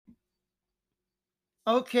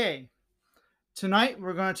Okay, tonight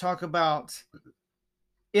we're going to talk about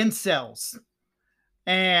incels.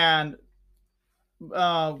 And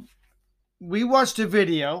uh, we watched a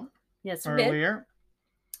video Yes, we did. earlier,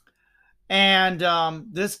 and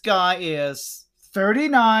this guy is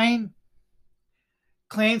 39,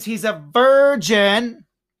 claims he's a virgin.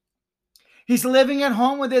 He's living at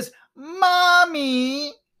home with his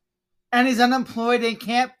mommy, and he's unemployed and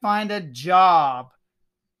can't find a job.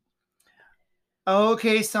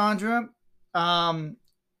 Okay, Sandra, um,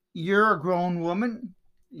 you're a grown woman,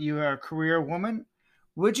 you're a career woman.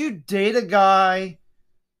 Would you date a guy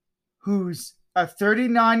who's a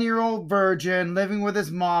 39-year-old virgin living with his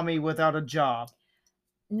mommy without a job?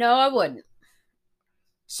 No, I wouldn't.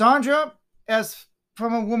 Sandra, as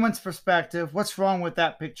from a woman's perspective, what's wrong with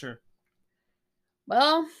that picture?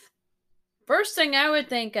 Well, first thing I would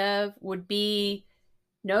think of would be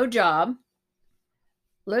no job,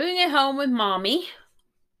 living at home with mommy,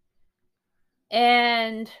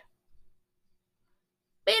 and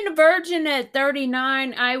being a virgin at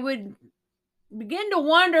 39. I would begin to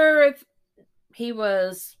wonder if he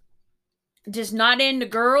was just not into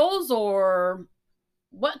girls or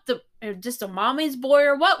just a mommy's boy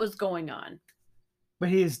or what was going on. But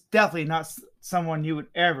he is definitely not someone you would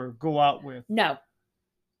ever go out with. No,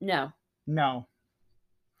 no. No.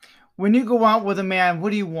 When you go out with a man,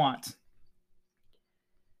 what do you want?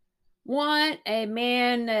 Want a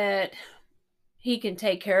man that he can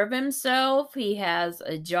take care of himself. He has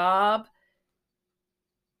a job,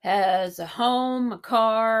 has a home, a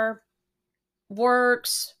car,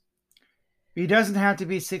 works. He doesn't have to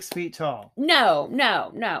be 6 feet tall. No,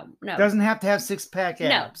 no, no, no. Doesn't have to have six-pack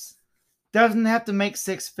abs. Doesn't have to make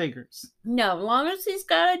six figures. No, as long as he's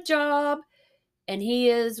got a job and he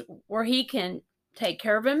is where he can take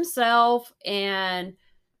care of himself and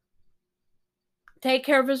take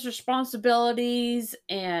care of his responsibilities.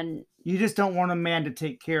 And You just don't want a man to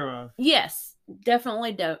take care of. yes,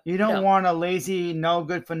 definitely don't. You don't want a lazy, no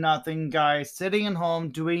good for nothing guy sitting at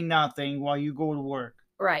home doing nothing while you go to work.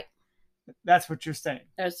 Right. That's what you're saying.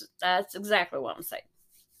 That's exactly what I'm saying.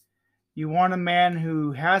 You want a man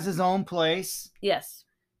who has his own place. Yes.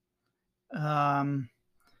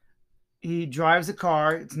 He drives a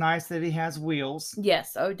car. It's nice that he has wheels.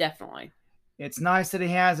 Yes. Oh, definitely. It's nice that he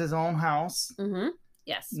has his own house. Mm-hmm.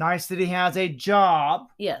 Yes. Nice that he has a job.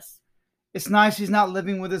 Yes. It's nice he's not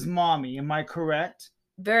living with his mommy. Am I correct?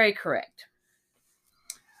 Very correct.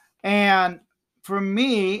 And for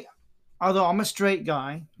me, although I'm a straight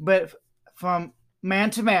guy, but from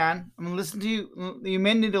man to man, I'm going to listen to you. You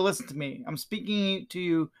men need to listen to me. I'm speaking to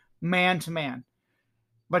you man to man.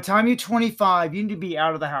 By the time you're 25, you need to be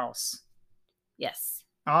out of the house. Yes.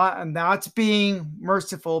 And that's being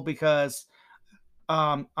merciful because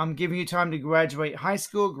I'm giving you time to graduate high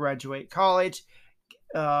school, graduate college,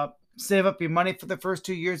 save up your money for the first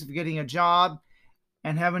 2 years of getting a job,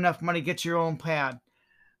 and have enough money to get your own pad,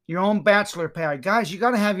 your own bachelor pad. Guys, you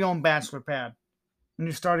got to have your own bachelor pad when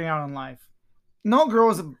you're starting out in life. No girl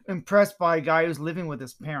is impressed by a guy who's living with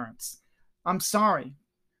his parents. I'm sorry.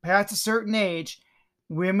 Past a certain age,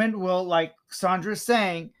 women will, like Sandra's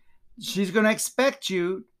saying, she's going to expect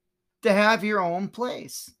you to have your own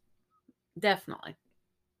place. Definitely.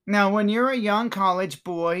 Now, when you're a young college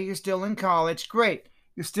boy, you're still in college, great.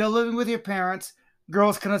 You're still living with your parents,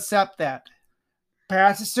 girls can accept that.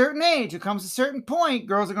 Past a certain age, it comes to a certain point,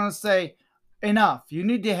 girls are going to say, enough. You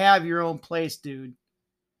need to have your own place, dude.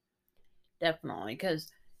 Definitely.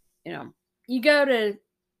 Because,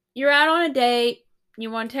 you're out on a date, you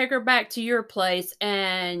want to take her back to your place,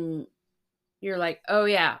 and you're like, oh,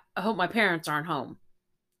 yeah, I hope my parents aren't home.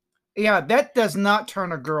 Yeah, that does not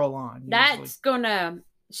turn a girl on. Usually.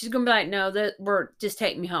 She's gonna be like, no, just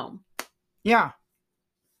take me home. Yeah.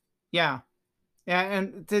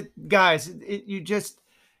 And guys,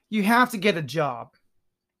 you have to get a job,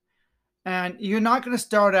 and you're not going to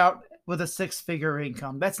start out with a six-figure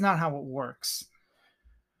income. That's not how it works.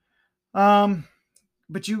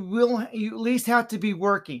 But you at least have to be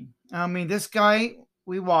working. I mean, this guy,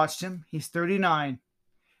 we watched him. He's 39.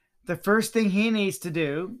 The first thing he needs to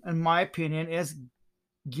do, in my opinion, is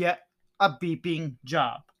get a beeping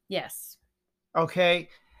job. Yes. Okay?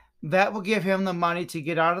 That will give him the money to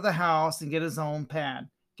get out of the house and get his own pad,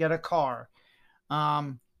 get a car.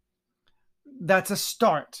 That's a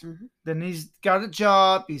start. Mm-hmm. Then he's got a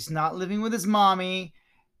job. He's not living with his mommy.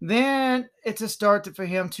 Then it's a start for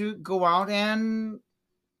him to go out and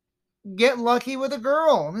get lucky with a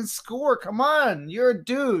girl. I mean, score. Come on. You're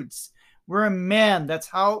dudes. We're men. That's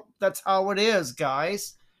how it is,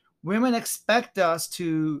 guys. Women expect us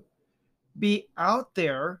to be out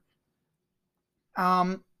there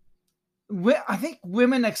I think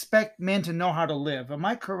women expect men to know how to live. Am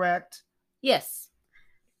I correct? Yes.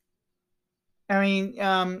 I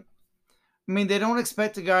mean, they don't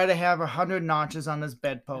expect a guy to have 100 notches on his No.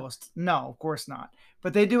 bedpost. No, of course not.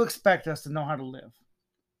 But they do expect us to know how to live.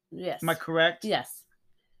 Am I Yes. correct? Yes.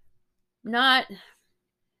 Not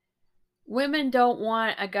women don't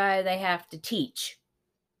want a guy they have to teach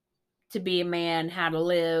to be a man how to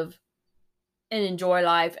live and enjoy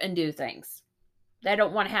life and do things. They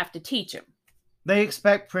don't want to have to teach him. They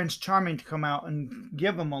expect Prince Charming to come out and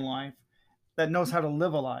give them a life that knows how to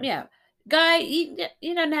live a life. Yeah. Guy, he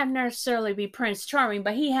doesn't have to necessarily be Prince Charming,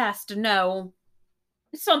 but he has to know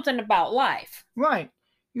something about life. Right.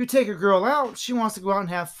 You take a girl out, she wants to go out and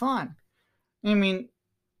have fun. I mean,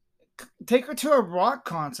 take her to a rock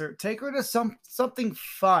concert. Take her to something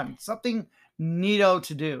fun, something neato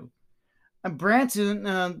to do. And Branson,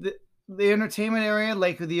 the entertainment area,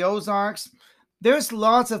 Lake of the Ozarks, there's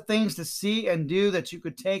lots of things to see and do that you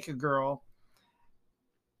could take a girl.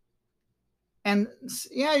 And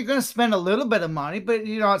yeah, you're going to spend a little bit of money, but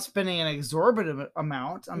you're not spending an exorbitant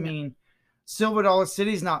amount. I mean, Silver Dollar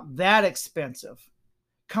City's not that expensive.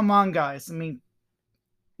 Come on, guys. I mean,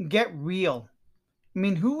 get real. I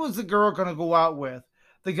mean, who was the girl going to go out with?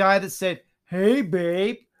 The guy that said, "Hey,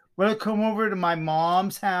 babe, want to come over to my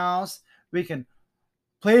mom's house? We can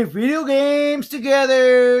play video games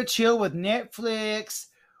together, chill with Netflix."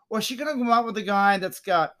 Or is she going to go out with the guy that's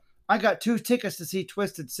got, "I got 2 tickets to see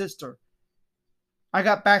Twisted Sister. I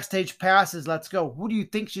got backstage passes. Let's go." Who do you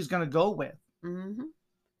think she's going to go with? Mm-hmm.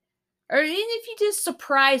 Or even if you just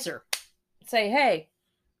surprise her, say, "Hey,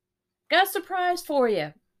 got a surprise for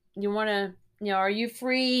you. You want to, are you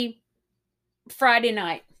free Friday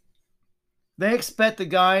night?" They expect the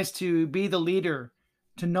guys to be the leader,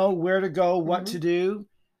 to know where to go, what to do.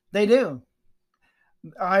 They do.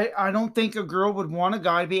 I don't think a girl would want a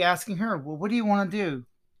guy to be asking her, "Well, what do you want to do?"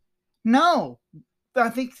 No. I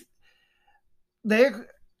think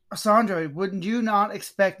Sandra, wouldn't you not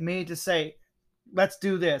expect me to say, "Let's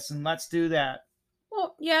do this and let's do that"?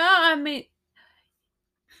 Well, yeah, I mean,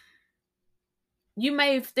 you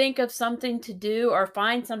may think of something to do or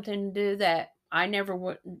find something to do that I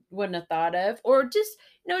never wouldn't have thought of, or just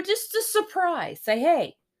just a surprise. Say,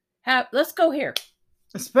 "Hey, let's go here."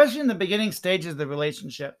 Especially in the beginning stages of the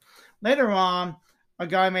relationship. Later on, a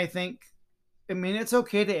guy may think, I mean, it's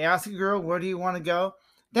okay to ask a girl, "Where do you want to go?"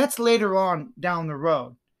 That's later on down the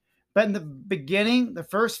road. But in the beginning, the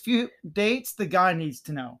first few dates, the guy needs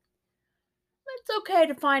to know. It's okay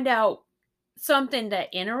to find out something that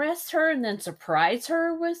interests her and then surprise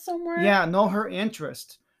her with somewhere. Yeah, know her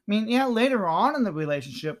interest. I mean, yeah, later on in the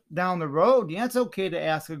relationship, down the road, yeah, it's okay to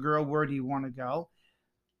ask a girl, "Where do you want to go?"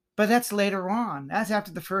 But that's later on. That's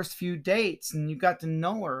after the first few dates, and you got to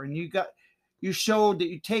know her, and you showed that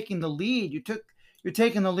you're taking the lead. You're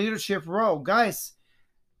taking the leadership role. Guys,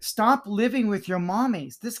 stop living with your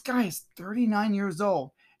mommies. This guy is 39 years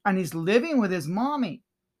old, and he's living with his mommy.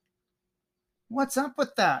 What's up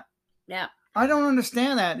with that? Yeah. I don't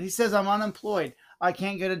understand that. He says, "I'm unemployed. I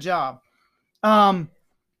can't get a job."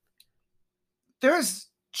 There's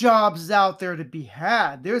jobs out there to be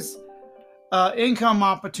had. There's income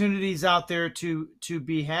opportunities out there to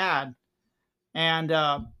be had, and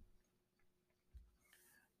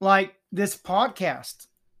like this podcast,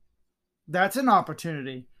 that's an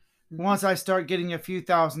opportunity. Once I start getting a few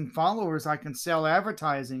thousand followers, I can sell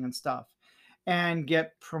advertising and stuff, and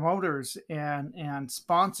get promoters and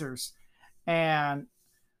sponsors. And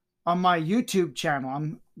on my YouTube channel,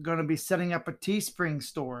 I'm going to be setting up a Teespring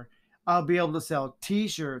store. I'll be able to sell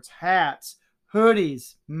t-shirts, hats,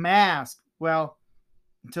 hoodies, masks. Well,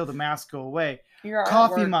 until the masks go away.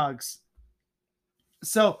 Coffee mugs.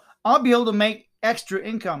 So I'll be able to make extra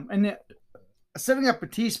income. And setting up a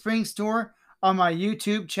Teespring store on my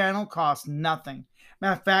YouTube channel costs nothing.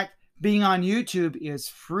 Matter of fact, being on YouTube is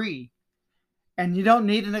free. And you don't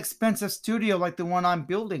need an expensive studio like the one I'm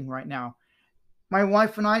building right now. My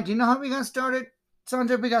wife and I, do you know how we got started?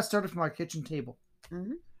 Sandra, we got started from our kitchen table.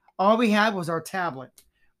 Mm-hmm. All we had was our tablet.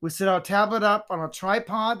 We set our tablet up on a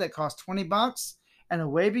tripod that cost $20, and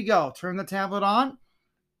away we go. Turn the tablet on,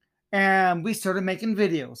 and we started making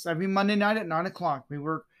videos every Monday night at 9 o'clock. We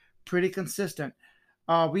were pretty consistent.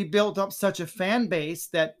 We built up such a fan base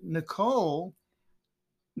that Nicole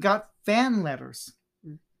got fan letters.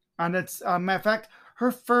 And it's, matter of fact,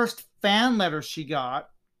 her first fan letter she got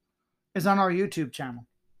is on our YouTube channel.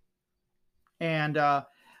 And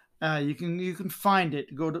you can find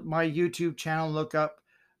it. Go to my YouTube channel, look up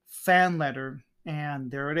fan letter,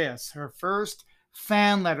 and there it is. Her first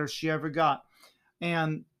fan letter she ever got.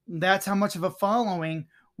 And that's how much of a following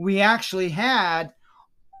we actually had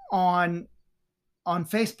on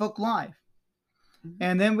Facebook Live.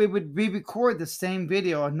 And then we would re-record the same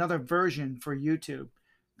video, another version for YouTube,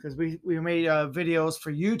 because we made videos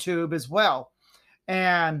for YouTube as well.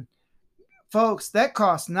 And folks, that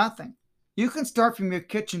costs nothing. You can start from your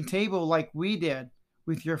kitchen table like we did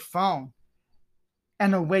with your phone,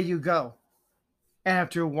 and away you go. And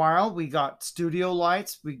after a while, we got studio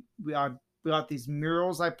lights. We got these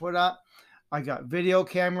murals I put up. I got video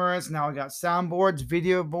cameras. Now I got soundboards,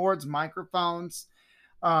 video boards, microphones.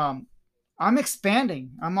 I'm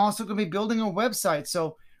expanding. I'm also going to be building a website.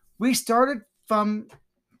 So we started from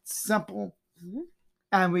simple,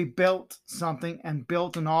 and we built something and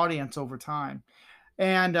built an audience over time,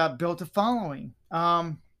 and built a following.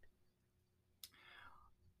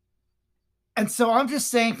 And so I'm just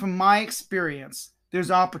saying, from my experience,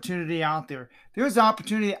 there's opportunity out there. There's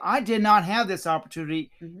opportunity. I did not have this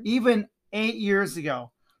opportunity even 8 years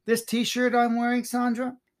ago. This t-shirt I'm wearing,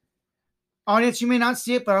 Sandra, audience, you may not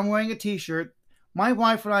see it, but I'm wearing a t-shirt. My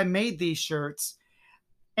wife and I made these shirts,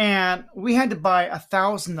 and we had to buy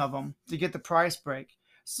 1,000 of them to get the price break.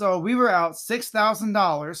 So we were out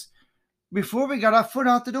 $6,000 before we got our foot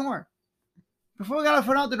out the door. Before we got our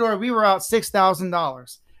foot out the door, we were out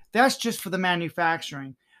 $6,000. That's just for the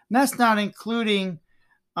manufacturing. And that's not including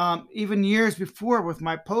even years before with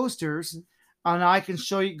my posters. And I can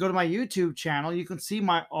show you, go to my YouTube channel. You can see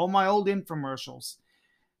all my old infomercials.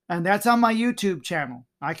 And that's on my YouTube channel.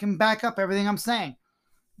 I can back up everything I'm saying.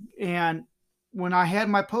 And when I had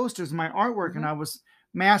my posters, my artwork, and I was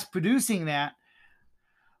mass producing that,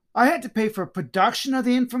 I had to pay for production of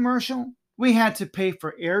the infomercial. We had to pay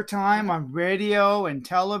for airtime on radio and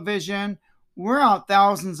television. We're out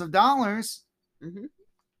thousands of dollars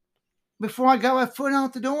before I got my foot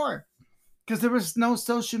out the door, because there was no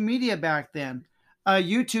social media back then.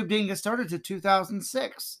 YouTube didn't get started until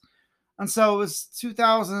 2006. And so it was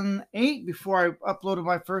 2008 before I uploaded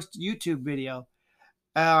my first YouTube video.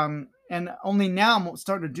 And only now I'm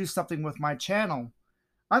starting to do something with my channel.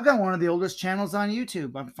 I've got one of the oldest channels on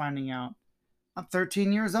YouTube, I'm finding out. I'm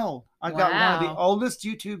 13 years old. I've got one of the oldest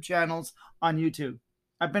YouTube channels on YouTube.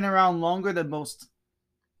 I've been around longer than most.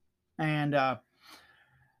 And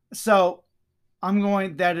so I'm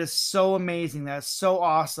going, that is so amazing. That's so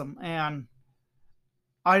awesome. And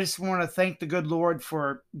I just want to thank the good Lord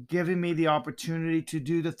for giving me the opportunity to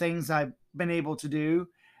do the things I've been able to do.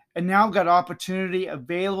 And now I've got opportunity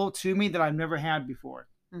available to me that I've never had before.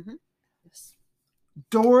 Yes.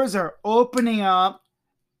 Doors are opening up,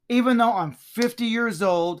 even though I'm 50 years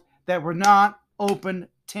old, that were not open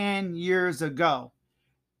 10 years ago.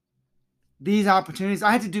 These opportunities,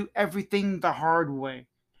 I had to do everything the hard way.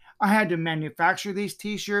 I had to manufacture these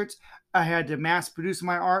t-shirts. I had to mass produce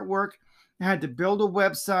my artwork. I had to build a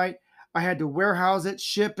website. I had to warehouse it,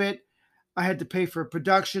 ship it. I had to pay for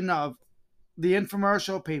production of the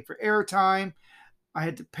infomercial, pay for airtime. I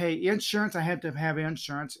had to pay insurance. I had to have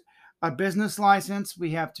insurance. A business license.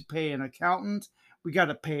 We have to pay an accountant. We got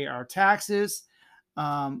to pay our taxes.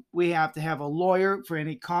 We have to have a lawyer for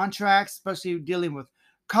any contracts, especially dealing with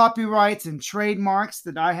copyrights and trademarks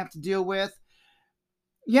that I have to deal with.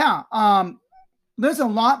 Yeah, there's a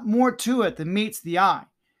lot more to it than meets the eye.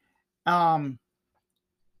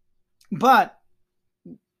 But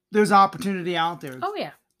there's opportunity out there. Oh,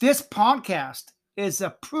 yeah. This podcast is a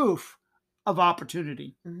proof of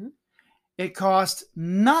opportunity. It costs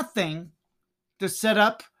nothing to set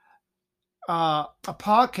up a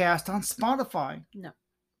podcast on Spotify. No.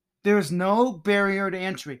 There's no barrier to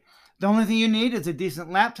entry. The only thing you need is a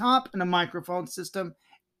decent laptop and a microphone system,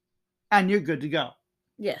 and you're good to go.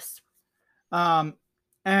 Yes.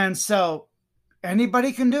 And so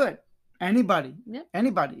anybody can do it. Anybody. Yep.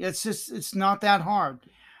 Anybody. It's not that hard.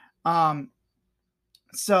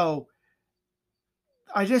 So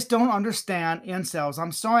I just don't understand incels.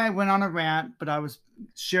 I'm sorry I went on a rant, but I was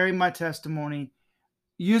sharing my testimony,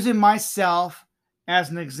 using myself as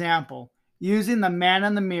an example, using the man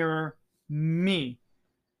in the mirror, me.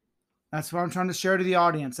 That's what I'm trying to share to the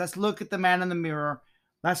audience. Let's look at the man in the mirror.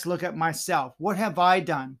 Let's look at myself. What have I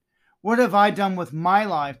done? What have I done with my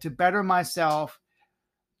life to better myself,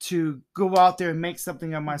 to go out there and make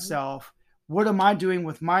something of myself? What am I doing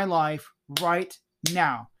with my life right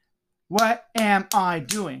now? What am I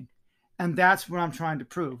doing? And that's what I'm trying to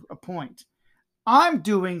prove, a point. I'm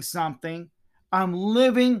doing something. I'm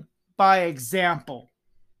living by example.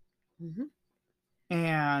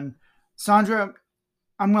 And Sandra,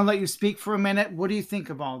 I'm going to let you speak for a minute. What do you think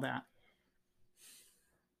of all that?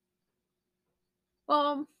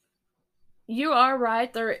 Well, you are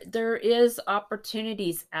right. There is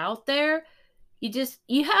opportunities out there.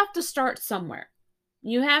 You have to start somewhere.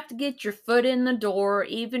 You have to get your foot in the door,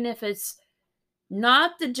 even if it's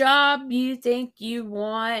not the job you think you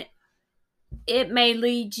want. It may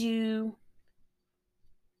lead you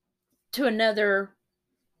to another.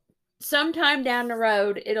 Sometime down the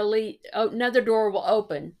road, it'll lead another door will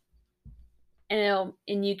open, and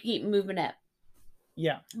you keep moving up.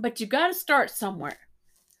 Yeah, But you got to start somewhere.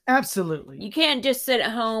 absolutely. You can't just sit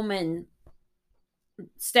at home and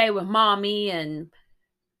stay with mommy and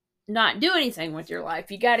not do anything with your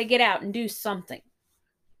life. You got to get out and do something.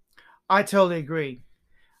 I totally agree.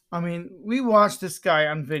 I mean, we watched this guy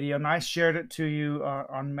on video, and I shared it to you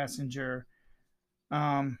on Messenger.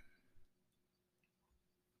 Um,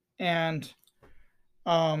 and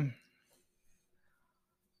um,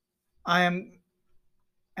 I am,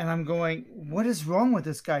 and I'm going, what is wrong with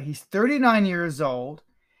this guy? He's 39 years old,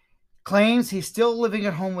 claims he's still living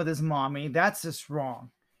at home with his mommy. That's just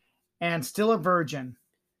wrong. And still a virgin.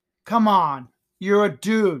 Come on. You're a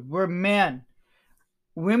dude. We're men.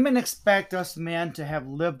 Women expect us men to have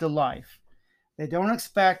lived a life. They don't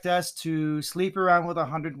expect us to sleep around with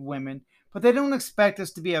 100 women, but they don't expect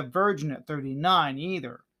us to be a virgin at 39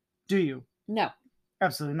 either. Do you? No.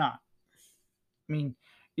 Absolutely not. I mean,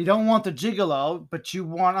 you don't want the gigolo, but you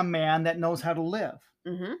want a man that knows how to live.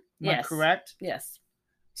 Mm-hmm. Am I correct? Yes.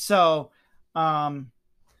 So,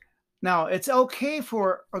 now it's okay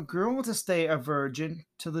for a girl to stay a virgin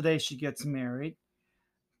till the day she gets married.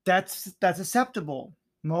 That's acceptable.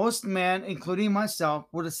 Most men, including myself,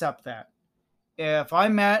 would accept that. If I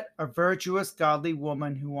met a virtuous, godly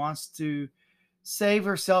woman who wants to save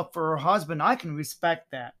herself for her husband, I can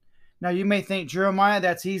respect that. Now, you may think, Jeremiah,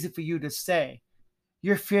 that's easy for you to say.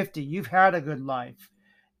 You're 50. You've had a good life.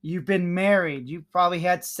 You've been married. You've probably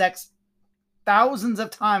had sex thousands of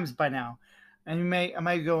times by now. And you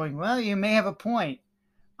may going, well, you may have a point.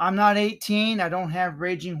 I'm not 18. I don't have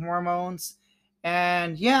raging hormones.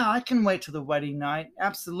 And yeah, I can wait till the wedding night.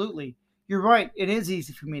 Absolutely. You're right. It is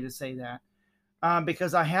easy for me to say that.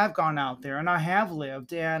 Because I have gone out there and I have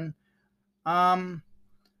lived, and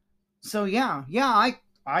so yeah,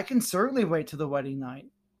 I can certainly wait till the wedding night.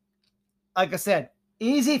 Like I said,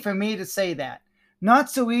 easy for me to say that. Not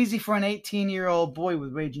so easy for an 18-year-old boy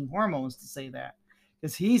with raging hormones to say that,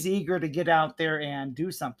 because he's eager to get out there and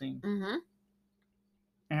do something. Mm-hmm.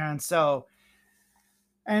 And so,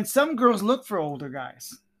 and some girls look for older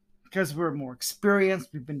guys because we're more experienced.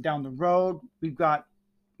 We've been down the road.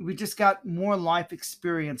 We just got more life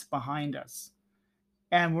experience behind us,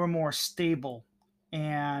 and we're more stable,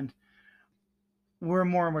 and we're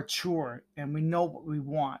more mature, and we know what we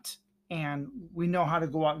want, and we know how to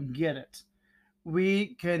go out and get it.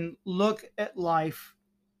 We can look at life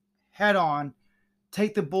head on,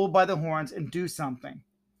 take the bull by the horns, and do something.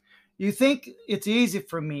 You think it's easy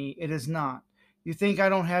for me? It is not. You think I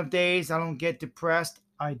don't have days, I don't get depressed?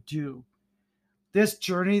 I do. This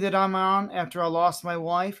journey that I'm on after I lost my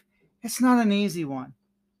wife, it's not an easy one.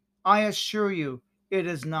 I assure you, it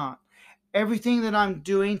is not. Everything that I'm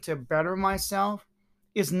doing to better myself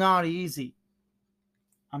is not easy.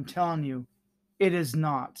 I'm telling you, it is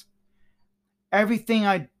not. Everything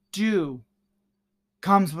I do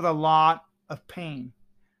comes with a lot of pain.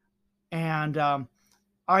 And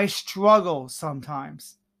I struggle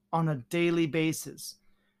sometimes on a daily basis.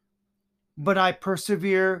 But I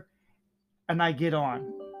persevere and I get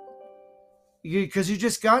on. Because you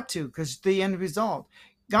just got to, because the end result.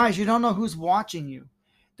 Guys, you don't know who's watching you.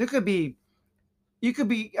 You could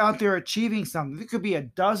be out there achieving something. There could be a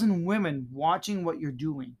dozen women watching what you're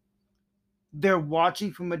doing. They're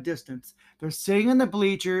watching from a distance. They're sitting in the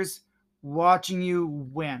bleachers watching you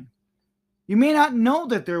win. You may not know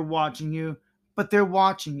that they're watching you, but they're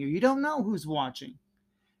watching you. You don't know who's watching.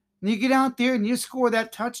 And you get out there and you score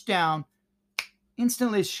that touchdown.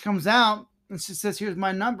 Instantly she comes out and she says, here's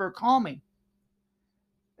my number, call me.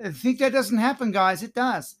 I think that doesn't happen, guys. It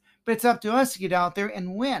does. But it's up to us to get out there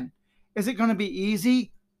and win. Is it going to be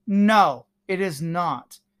easy? No, it is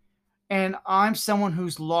not. And I'm someone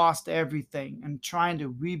who's lost everything and trying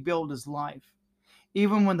to rebuild his life.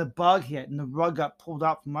 Even when the bug hit and the rug got pulled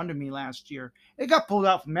out from under me last year, it got pulled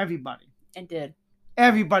out from everybody. It did.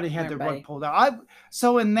 Everybody had the rug pulled out.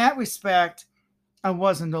 So in that respect, I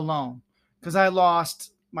wasn't alone, because I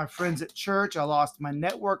lost my friends at church. I lost my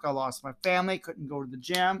network. I lost my family. Couldn't go to the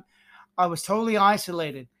gym. I was totally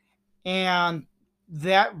isolated. And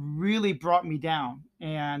that really brought me down.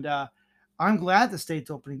 And I'm glad the state's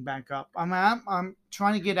opening back up. I'm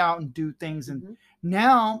trying to get out and do things. And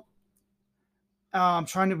now I'm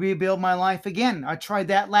trying to rebuild my life again. I tried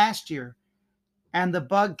that last year. And the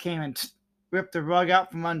bug came and ripped the rug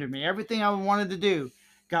out from under me. Everything I wanted to do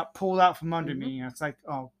got pulled out from under me. And it's like,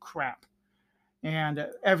 oh, crap. and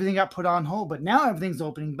everything got put on hold. But now everything's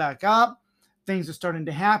opening back up. Things are starting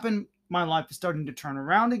to happen. My life is starting to turn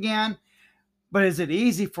around again. But is it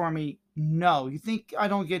easy for me? No. You think I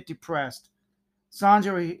don't get depressed?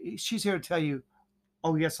 Sandra, she's here to tell you,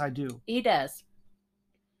 oh, yes, I do. He does.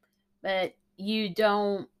 But you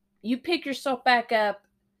pick yourself back up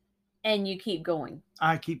and you keep going.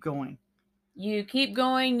 I keep going. You keep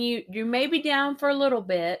going. You may be down for a little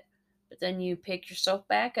bit, but then you pick yourself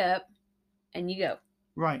back up and you go.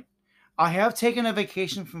 Right. I have taken a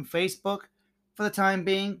vacation from Facebook for the time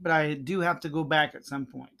being, but I do have to go back at some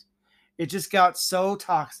point. It just got so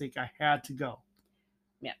toxic, I had to go.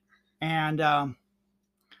 Yeah. And,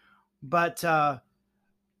 but,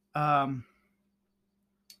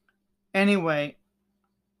 anyway,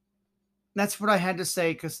 that's what I had to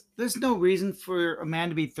say, because there's no reason for a man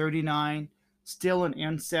to be 39, still an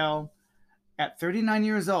incel, at 39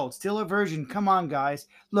 years old, still a virgin. Come on, guys.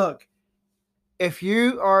 Look, if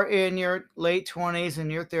you are in your late 20s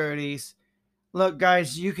and your 30s, look,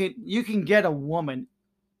 guys, you can get a woman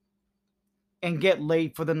and get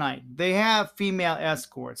laid for the night. They have female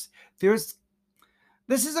escorts. This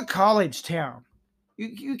is a college town.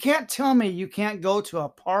 You can't tell me you can't go to a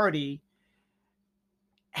party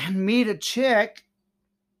and meet a chick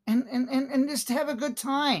and just have a good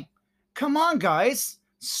time. Come on, guys.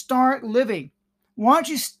 Start living. Why don't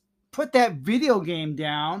you put that video game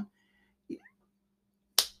down,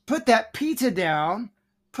 put that pizza down,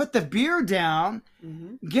 put the beer down,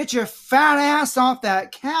 get your fat ass off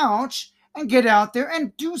that couch and get out there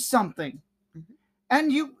and do something.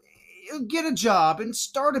 And you get a job and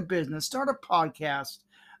start a business, start a podcast.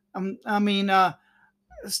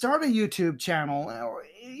 Start a YouTube channel.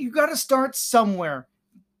 You got to start somewhere.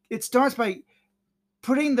 It starts by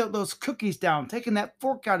putting those cookies down, taking that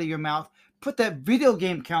fork out of your mouth, put that video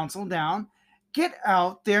game console down, get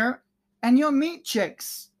out there, and you'll meet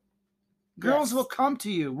chicks. Girls will come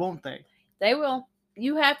to you, won't they? They will.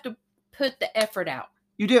 You have to put the effort out.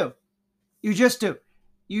 You do. You just do.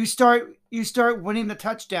 You start winning the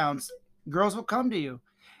touchdowns. Girls will come to you.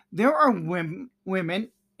 There are women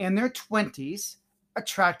in their 20s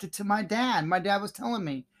attracted to my dad. My dad was telling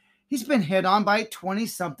me he's been hit on by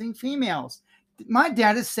 20-something females. My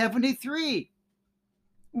dad is 73.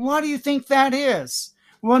 Why do you think that is?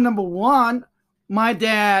 Well, number one, my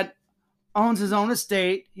dad owns his own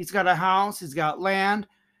estate. He's got a house. He's got land.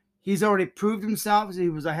 He's already proved himself. He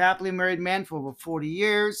was a happily married man for over 40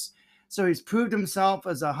 years. So he's proved himself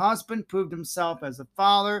as a husband, proved himself as a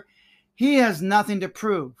father. He has nothing to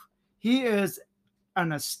prove. He is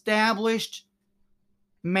an established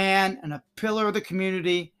man and a pillar of the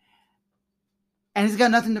community. And he's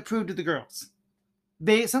got nothing to prove to the girls.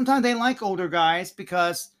 Sometimes they like older guys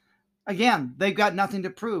because, again, they've got nothing to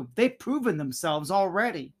prove. They've proven themselves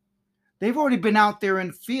already. They've already been out there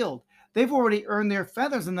in field. They've already earned their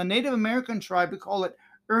feathers. In the Native American tribe, we call it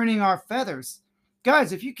earning our feathers.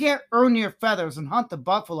 Guys, if you can't earn your feathers and hunt the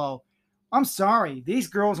buffalo, I'm sorry. These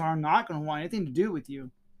girls are not going to want anything to do with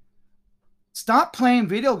you. Stop playing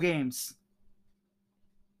video games.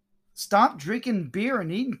 Stop drinking beer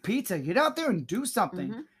and eating pizza. Get out there and do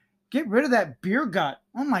something. Get rid of that beer gut.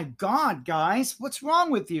 Oh my God, guys. What's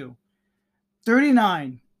wrong with you?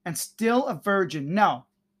 39 and still a virgin. No,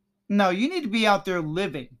 you need to be out there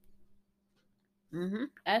living.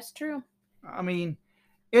 That's true. I mean,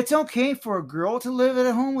 it's okay for a girl to live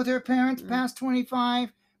at home with her parents past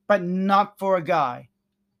 25, but not for a guy.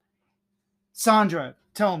 Sandra,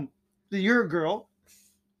 tell him that you're a girl.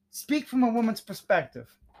 Speak from a woman's perspective.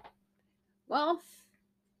 Well,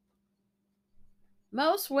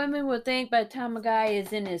 most women would think by the time a guy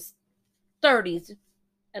is in his 30s,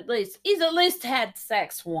 he's at least had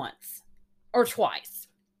sex once or twice.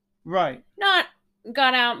 Right. Not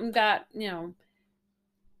got out and got,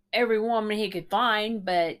 every woman he could find,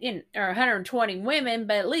 but, or 120 women,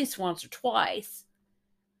 but at least once or twice.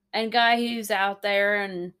 And guy who's out there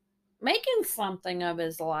and making something of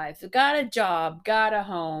his life, got a job, got a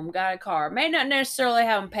home, got a car, may not necessarily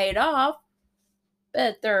have them paid off,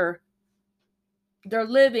 but they're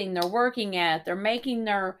living, they're working at, they're making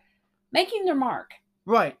their mark,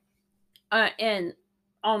 right, and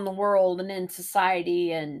on the world and in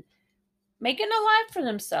society, and making a life for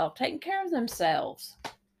themselves, taking care of themselves.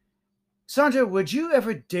 Sandra, would you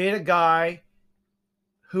ever date a guy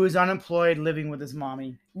who is unemployed living with his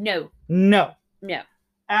mommy? No.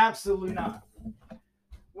 Absolutely not.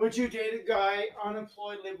 Would you date a guy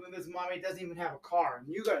unemployed living with his mommy, doesn't even have a car, and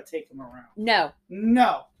you got to take him around?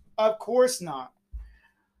 No, of course not.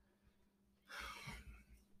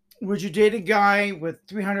 Would you date a guy with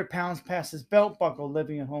 300 pounds past his belt buckle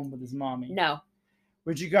living at home with his mommy? No.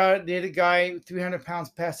 Would you date a guy 300 pounds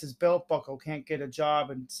past his belt buckle, can't get a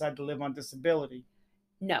job, and decide to live on disability?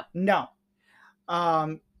 No. No.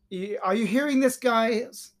 Are you hearing this,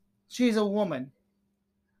 guys? She's a woman.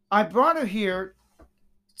 I brought her here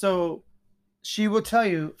so she will tell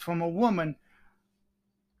you from a woman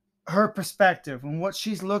her perspective and what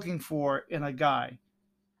she's looking for in a guy.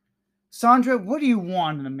 Sandra, what do you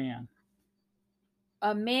want in a man?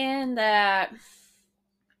 A man that...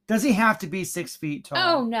 Does he have to be 6 feet tall?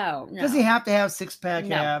 Oh, no. Does he have to have six-pack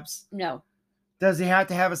No. abs? No. Does he have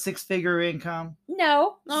to have a six-figure income?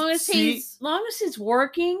 No. Long as See? he's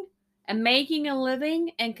working and making a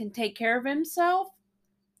living and can take care of himself,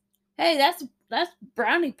 hey, that's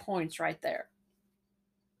brownie points right there.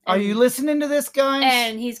 Are you listening to this, guys?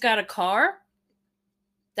 And he's got a car.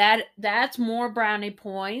 That's more brownie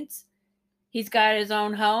points. He's got his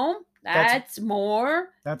own home. That's more.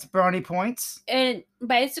 That's brownie points. And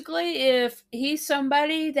basically, if he's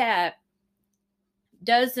somebody that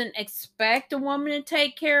doesn't expect a woman to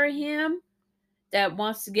take care of him, that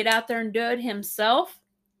wants to get out there and do it himself,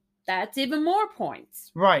 that's even more points.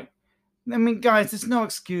 Right. I mean, guys, there's no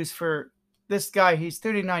excuse for this guy. He's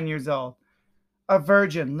 39 years old, a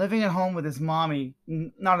virgin, living at home with his mommy,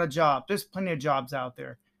 not a job. There's plenty of jobs out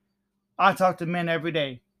there. I talk to men every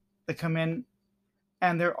day that come in,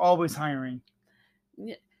 and they're always hiring.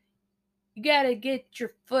 You got to get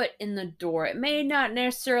your foot in the door. It may not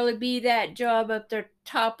necessarily be that job up there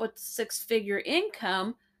top with six-figure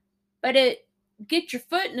income, but get your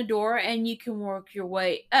foot in the door and you can work your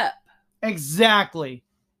way up. Exactly.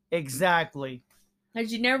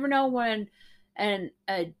 Because you never know when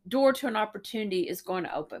a door to an opportunity is going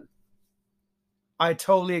to open. I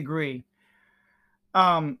totally agree.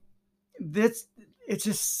 It's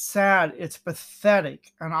just sad. It's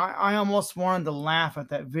pathetic. And I almost wanted to laugh at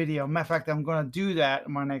that video. Matter of fact, I'm going to do that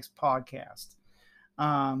in my next podcast.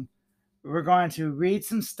 We're going to read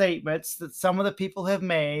some statements that some of the people have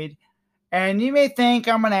made. And you may think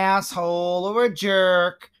I'm an asshole or a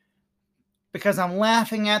jerk because I'm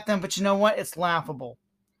laughing at them. But you know what? It's laughable.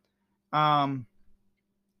 But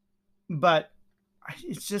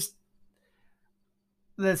it's just...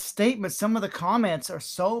 the statements, some of the comments are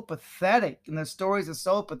so pathetic and the stories are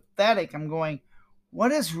so pathetic. I'm going,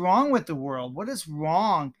 what is wrong with the world? What is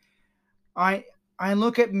wrong? I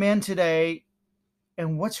look at men today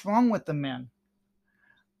and what's wrong with the men?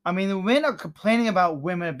 I mean, the men are complaining about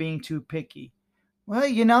women being too picky. Well,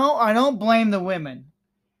 I don't blame the women.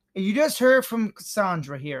 You just heard from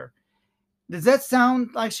Cassandra here. Does that sound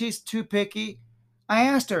like she's too picky? I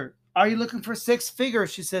asked her, are you looking for six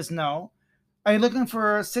figures? She says no. Are you looking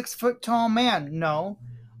for a 6 foot tall man? No.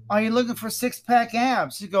 Are you looking for six-pack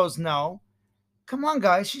abs? She goes, no. Come on,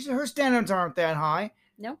 guys. Her standards aren't that high.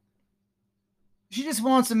 No. She just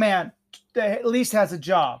wants a man that at least has a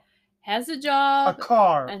job. Has a job. A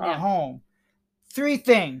car. A home. 3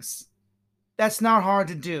 things. That's not hard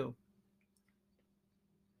to do.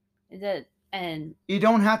 And you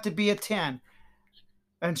don't have to be a 10.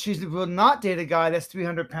 And she will not date a guy that's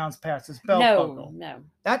 300 pounds past his belt buckle. No.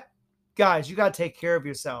 Guys, you got to take care of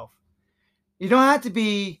yourself. You don't have to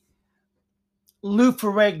be Lou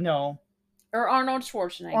Ferrigno or Arnold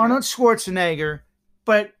Schwarzenegger.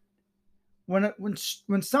 But when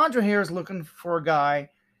Sandra here is looking for a guy,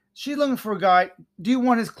 she's looking for a guy. Do you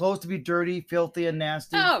want his clothes to be dirty, filthy, and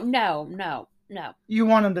nasty? Oh, no. You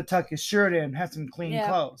want him to tuck his shirt in, have some clean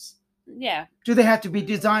clothes. Yeah. Do they have to be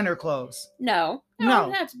designer clothes? No.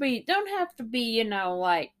 Don't have to be,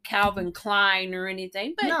 like Calvin Klein or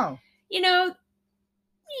anything. But no. You can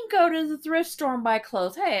go to the thrift store and buy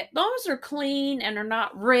clothes. Hey, as long as they're clean and are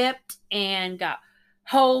not ripped and got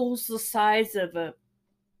holes the size of a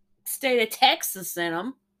state of Texas in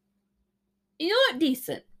them, you look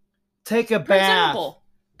decent. Take a bath.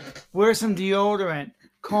 Wear some deodorant.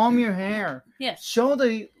 Comb your hair. Yes.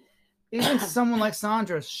 Even someone like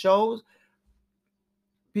Sandra, shows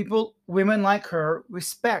people, women like her,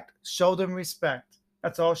 respect. Show them respect.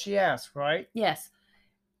 That's all she asks, right? Yes.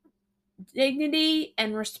 Dignity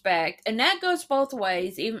and respect, and that goes both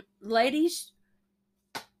ways. Even ladies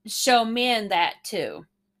show men that too.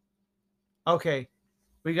 Okay,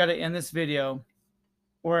 we got to end this video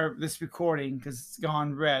or this recording because it's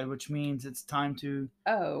gone red, which means it's time to...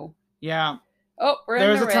 Oh. Yeah. Oh,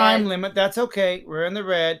 there's a time limit. That's okay. We're in the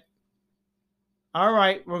red. All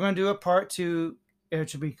right, we're going to do a part 2. It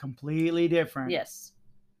should be completely different. Yes.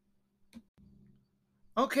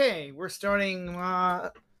 Okay, we're starting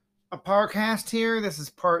a podcast here. This is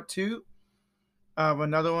part 2 of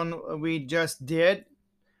another one we just did.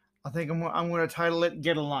 I think I'm going to title it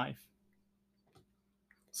Get a Life.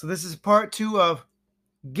 So this is part 2 of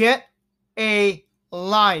Get a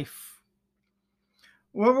life.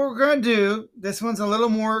 What we're going to do, this one's a little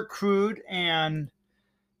more crude, and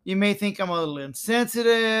you may think I'm a little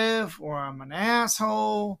insensitive or I'm an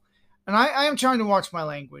asshole. And I am trying to watch my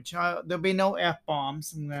language. There'll be no F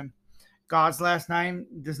bombs. And then God's last name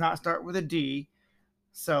does not start with a D.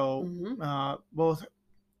 So both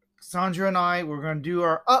Sandra and I, we're going to do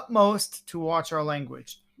our utmost to watch our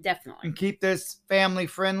language. Definitely. And keep this family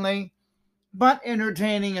friendly, but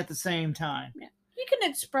entertaining at the same time. Yeah. You can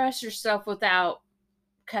express yourself without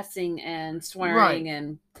cussing and swearing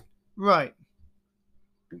and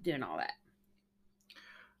doing all that.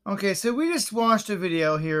 Okay, so we just watched a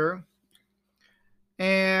video here,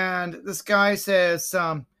 and this guy says,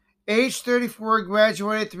 age 34,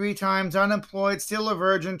 graduated 3 times, unemployed, still a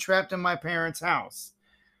virgin, trapped in my parents' house.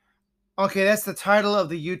 Okay, that's the title of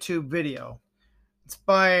the YouTube video. It's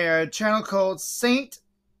by a channel called Saint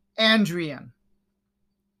Andrian.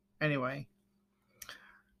 Anyway,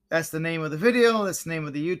 that's the name of the video. That's the name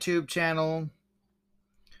of the YouTube channel.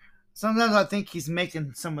 Sometimes I think he's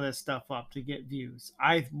making some of this stuff up to get views.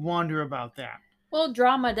 I wonder about that. Well,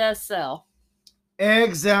 drama does sell.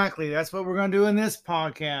 Exactly. That's what we're going to do in this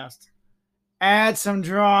podcast. Add some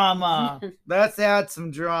drama. Let's add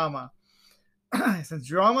some drama. Since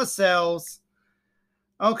drama sells.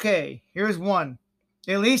 Okay, here's one.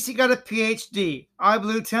 At least he got a PhD. I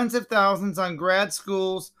blew tens of thousands on grad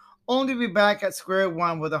schools, only to be back at square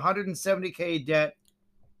one with $170K debt.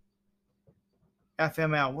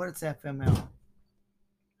 FML. What is FML?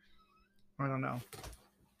 I don't know.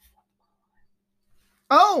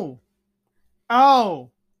 Oh.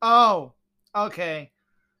 Okay.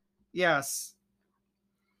 Yes.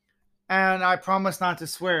 And I promise not to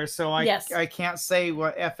swear, so I can't say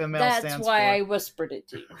what FML stands for. That's why I whispered it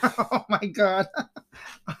to you. Oh my God.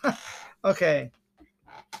 Okay.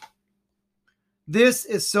 This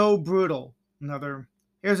is so brutal.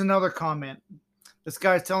 Here's another comment. This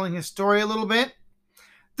guy's telling his story a little bit.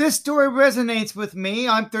 This story resonates with me.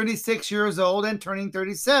 I'm 36 years old and turning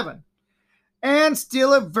 37. And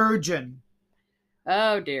still a virgin.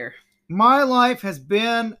 Oh dear. My life has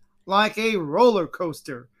been like a roller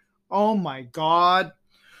coaster. Oh my God.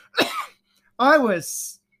 I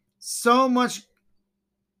was so much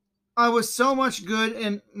good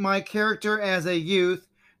in my character as a youth.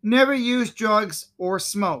 Never used drugs or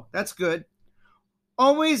smoke. That's good.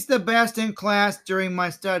 Always the best in class during my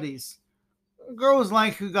studies. Girls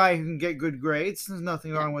like a guy who can get good grades. There's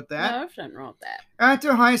nothing wrong with that. No, there's nothing wrong with that.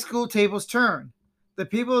 After high school, tables turned. The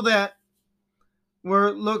people that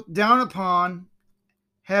were looked down upon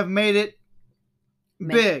have made it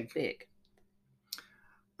big.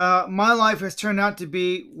 My life has turned out to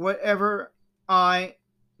be whatever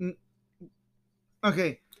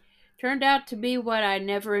Turned out to be what I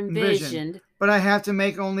never envisioned. But I have to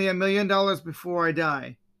make only $1 million before I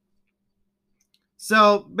die.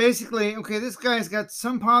 So basically, okay, this guy's got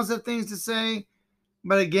some positive things to say,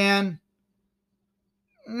 but again,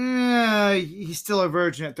 he's still a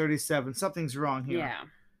virgin at 37. Something's wrong here. Yeah.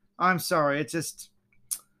 I'm sorry. It's just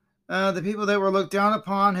the people that were looked down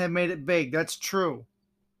upon have made it big. That's true.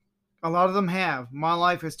 A lot of them have. My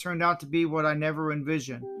life has turned out to be what I never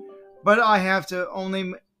envisioned. But I have to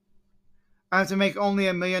make only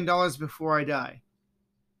 $1 million before I die.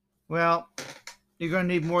 Well, you're going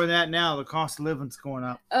to need more than that now. The cost of living's going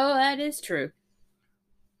up. Oh, that is true.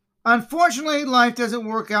 Unfortunately, life doesn't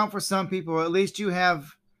work out for some people. At least you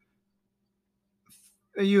have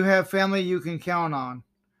family you can count on.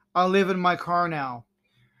 I live in my car now.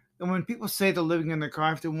 And when people say they're living in their car, I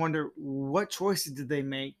have to wonder, what choices did they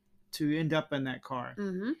make to end up in that car?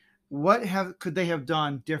 Mm-hmm. What could they have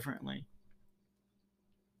done differently?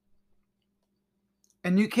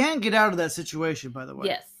 And you can get out of that situation, by the way.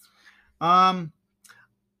 Yes. I'm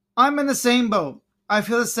in the same boat. I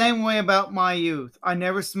feel the same way about my youth. I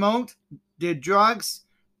never smoked, did drugs,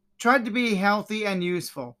 tried to be healthy and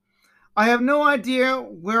useful. I have no idea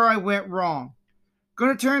where I went wrong.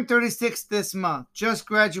 Going to turn 36 this month. Just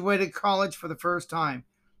graduated college for the first time.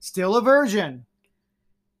 Still a virgin.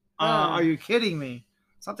 Are you kidding me?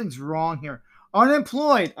 Something's wrong here.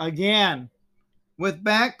 Unemployed again. With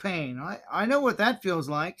back pain. I know what that feels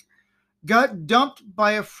like. Got dumped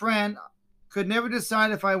by a friend. Could never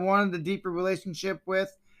decide if I wanted a deeper relationship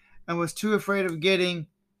with and was too afraid of getting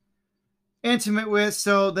intimate with,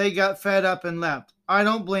 so they got fed up and left. I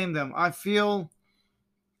don't blame them. I feel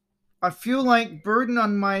like burden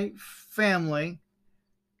on my family,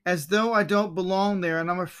 as though I don't belong there,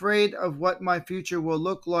 and I'm afraid of what my future will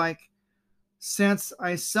look like since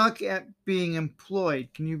I suck at being employed.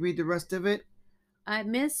 Can you read the rest of it? I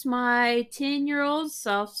miss my 10-year-old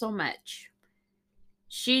self so much.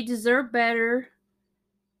 She deserved better.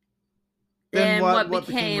 Then Then what what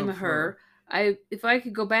became became of her? her? If I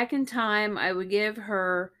could go back in time, I would give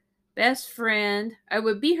her best friend. I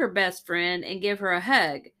would be her best friend and give her a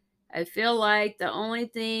hug. I feel like the only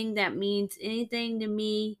thing that means anything to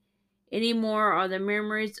me anymore are the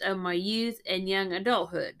memories of my youth and young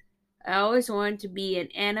adulthood. I always wanted to be an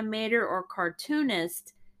animator or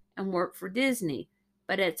cartoonist and work for Disney,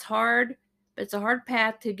 but it's hard. It's a hard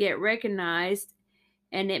path to get recognized,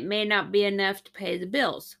 and it may not be enough to pay the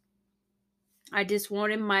bills. I just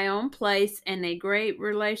wanted my own place and a great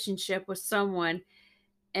relationship with someone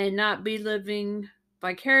and not be living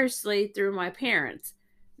vicariously through my parents.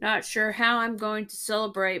 Not sure how I'm going to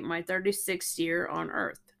celebrate my 36th year on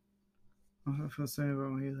Earth. I feel sorry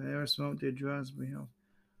about me. I ever smoked, did drugs, but help.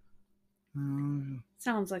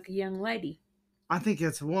 Sounds like a young lady. I think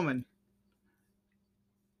it's a woman.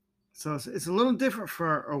 So it's a little different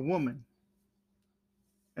for a woman.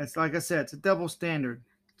 It's like I said, it's a double standard.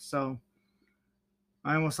 So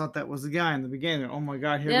I almost thought that was a guy in the beginning. Oh my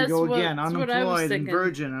God, here we go again. That's what I was Unemployed and thinking.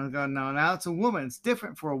 virgin. I go, no, now it's a woman. It's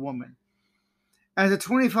different for a woman. As a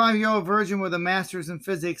 25-year-old virgin with a master's in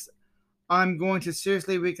physics, I'm going to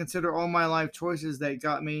seriously reconsider all my life choices that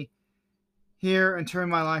got me here and turn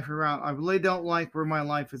my life around. I really don't like where my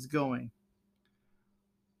life is going.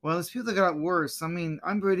 Well, there's people that got worse. I mean,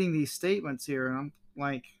 I'm reading these statements here and I'm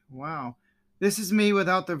like, wow. This is me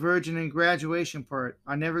without the virgin and graduation part.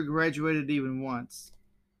 I never graduated even once.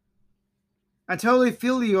 I totally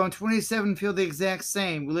feel you. I'm 27, feel the exact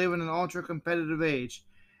same. We live in an ultra competitive age.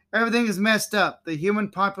 Everything is messed up. The human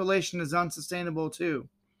population is unsustainable too.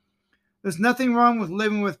 There's nothing wrong with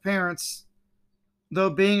living with parents, though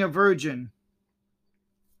being a virgin.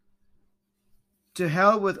 To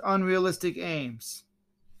hell with unrealistic aims.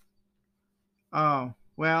 Oh,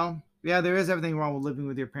 well, yeah, there is everything wrong with living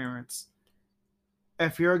with your parents.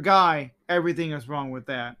 If you're a guy, everything is wrong with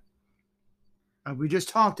that. We just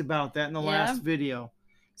talked about that in the last video.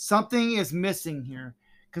 Something is missing here.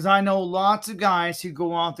 Because I know lots of guys who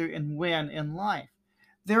go out there and win in life.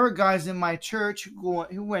 There are guys in my church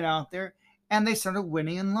who went out there and they started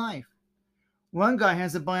winning in life. One guy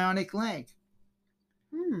has a bionic leg.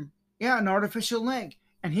 Yeah, an artificial leg.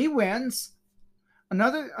 And he wins.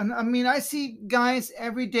 I see guys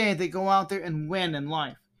every day that go out there and win in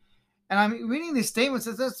life. And I'm reading these statements.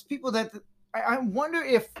 That's people that I wonder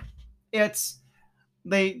if it's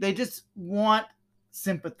they just want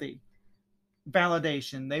sympathy,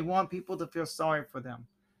 validation. They want people to feel sorry for them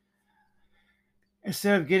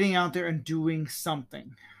instead of getting out there and doing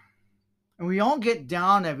something. And we all get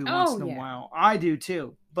down every once in a while. I do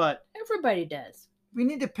too. But everybody does. We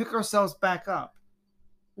need to pick ourselves back up.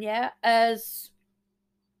 Yeah, as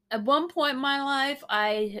at one point in my life,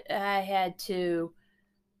 I had to,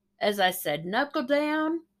 as I said, knuckle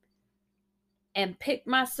down and pick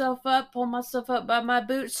myself up, pull myself up by my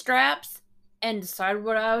bootstraps, and decide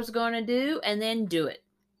what I was going to do, and then do it.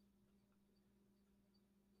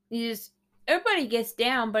 Everybody gets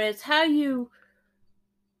down, but it's how you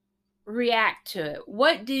react to it.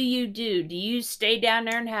 What do you do? Do you stay down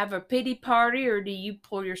there and have a pity party, or do you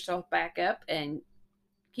pull yourself back up and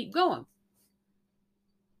keep going?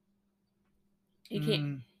 You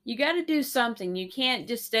can't. You got to do something. You can't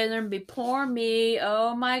just stay there and be poor me.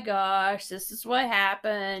 Oh my gosh, this is what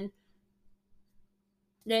happened.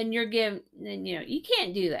 Then you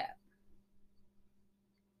can't do that.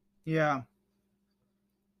 Yeah.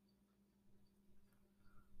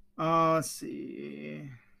 Let's see.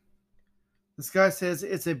 This guy says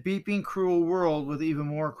it's a beeping cruel world with even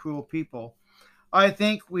more cruel people. I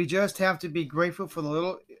think we just have to be grateful for the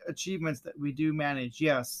little achievements that we do manage.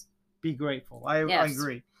 Yes, be grateful. I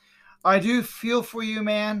agree. I do feel for you,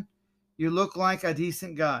 man. You look like a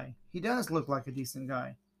decent guy. He does look like a decent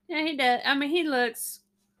guy. Yeah, he does. I mean, he looks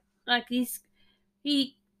like he's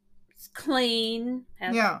clean,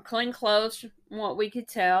 has clean clothes from what we could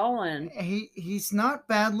tell, and he's not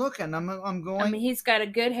bad looking. I'm going. I mean, he's got a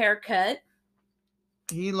good haircut.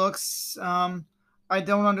 He looks. I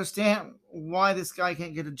don't understand why this guy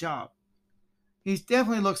can't get a job. He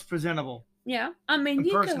definitely looks presentable. Yeah, I mean, and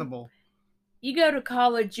personable. You go to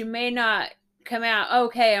college, you may not come out,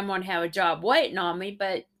 okay, I'm going to have a job waiting on me,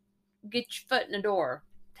 but get your foot in the door.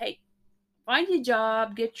 Find your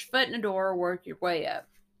job, get your foot in the door, work your way up.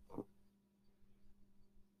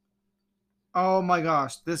 Oh my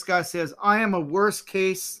gosh. This guy says, I am a worst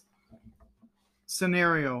case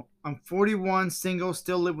scenario. I'm 41, single,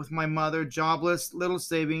 still live with my mother, jobless, little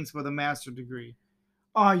savings with a master's degree.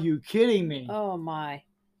 Are you kidding me? Oh my.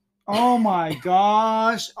 Oh my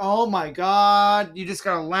gosh. Oh my God. You just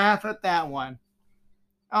got to laugh at that one.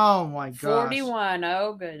 Oh my gosh. 41.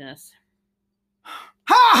 Oh goodness.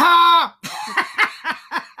 Ha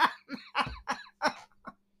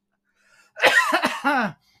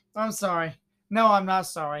ha! I'm sorry. No, I'm not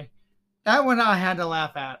sorry. That one I had to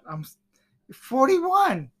laugh at. I'm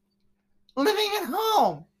 41, living at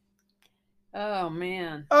home. Oh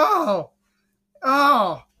man. Oh,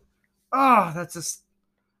 oh, oh, that's just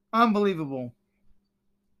unbelievable.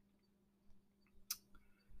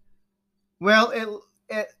 Well,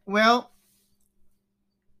 well,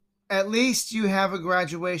 at least you have a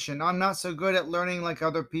graduation. I'm not so good at learning like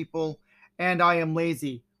other people, and I am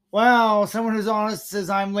lazy. Wow, someone who's honest says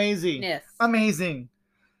I'm lazy. Yes. Amazing.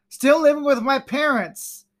 Still living with my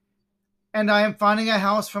parents, and I am finding a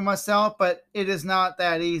house for myself, but it is not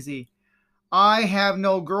that easy. I have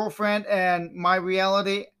no girlfriend, and my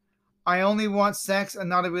reality, I only want sex and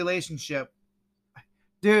not a relationship.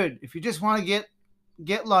 Dude, if you just want to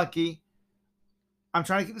get lucky, I'm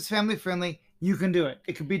trying to keep this family friendly. You can do it.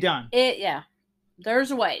 It could be done. Yeah.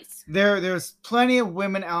 There's ways. There's plenty of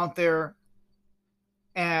women out there,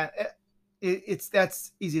 and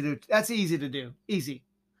that's easy to do. Easy.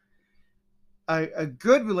 A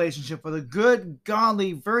good relationship with a good,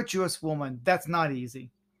 godly, virtuous woman, that's not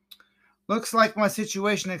easy. Looks like my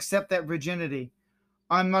situation except that virginity.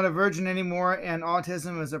 I'm not a virgin anymore, and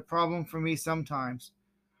autism is a problem for me sometimes.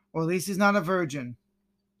 Or at least he's not a virgin.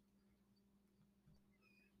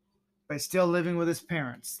 But he's still living with his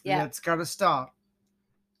parents. Yeah. That's got to stop.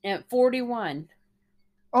 At 41.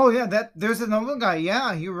 Oh, yeah, there's another guy.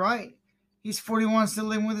 Yeah, you're right. He's 41, still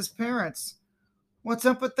living with his parents. What's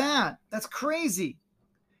up with that? That's crazy.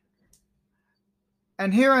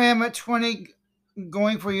 And here I am at 20,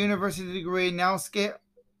 going for a university degree. Now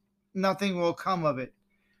nothing will come of it.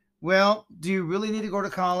 Well, do you really need to go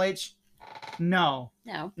to college? No.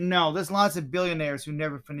 There's lots of billionaires who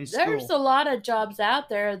never finish school. There's a lot of jobs out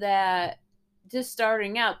there that just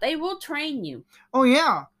starting out, they will train you. Oh,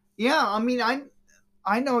 yeah. Yeah, I mean,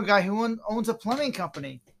 I know a guy who owns a plumbing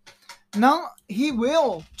company. No, he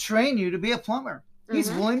will train you to be a plumber. He's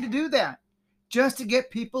willing to do that just to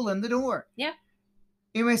get people in the door. Yeah.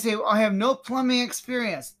 You may say, well, I have no plumbing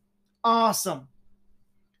experience. Awesome.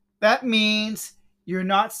 That means you're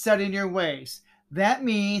not set in your ways. That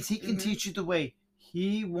means he can teach you the way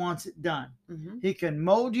he wants it done. He can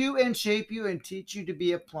mold you and shape you and teach you to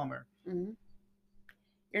be a plumber.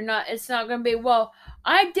 It's not going to be, well,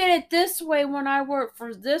 I did it this way when I worked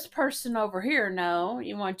for this person over here. No,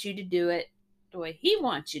 he wants you to do it the way he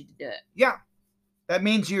wants you to do it. Yeah. That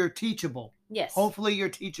means you're teachable. Yes. Hopefully you're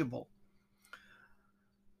teachable.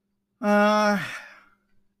 I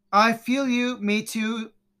feel you. Me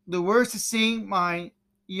too. The worst is seeing my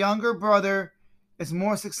younger brother is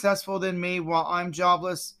more successful than me while I'm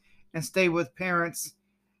jobless and stay with parents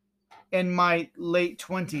in my late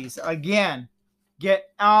 20s. Again,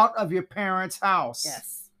 get out of your parents' house.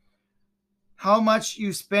 Yes. How much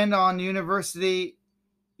you spend on uni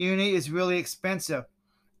is really expensive.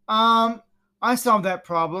 I solved that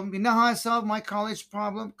problem. You know how I solved my college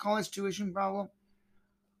tuition problem?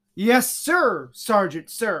 Yes, sir,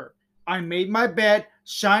 Sergeant, sir. I made my bed,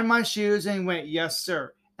 shined my shoes, and went, yes,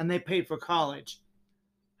 sir. And they paid for college.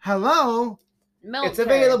 Hello? Military. It's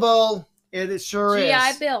available. It sure is.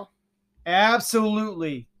 GI Bill.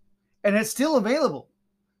 Absolutely. And it's still available.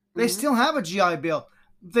 They still have a GI Bill.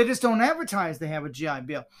 They just don't advertise they have a GI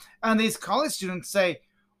Bill. And these college students say,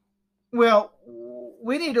 well,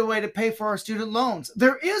 we need a way to pay for our student loans.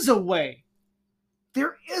 There is a way.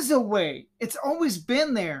 There is a way. It's always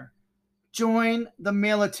been there. Join the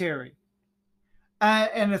military.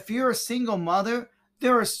 And if you're a single mother,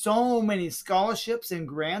 there are so many scholarships and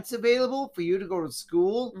grants available for you to go to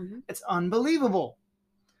school. It's unbelievable.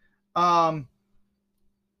 What's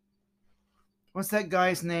that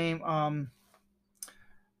guy's name? I'll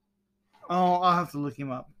have to look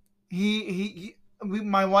him up.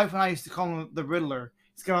 My wife and I used to call him the Riddler.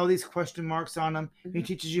 He's got all these question marks on him. He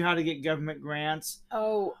teaches you how to get government grants.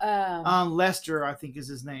 Lester, I think is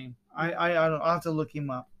his name. I'll have to look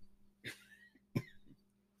him up.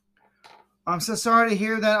 I'm so sorry to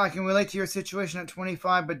hear that. I can relate to your situation at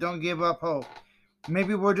 25, but don't give up hope.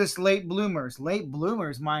 Maybe we're just late bloomers. Late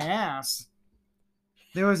bloomers, my ass.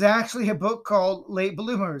 There was actually a book called Late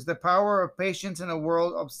Bloomers, The Power of Patience in a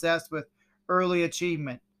World Obsessed with Early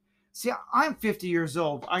Achievement. See, I'm 50 years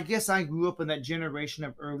old. I guess I grew up in that generation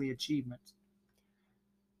of early achievement.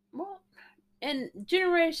 Well, in the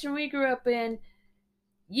generation we grew up in,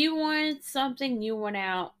 you wanted something, you went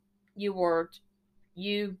out, you worked,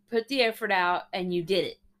 you put the effort out, and you did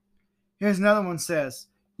it. Here's another one says,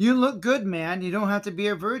 you look good, man. You don't have to be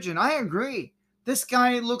a virgin. I agree. This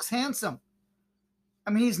guy looks handsome.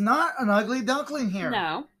 I mean, he's not an ugly duckling here.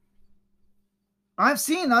 No. I've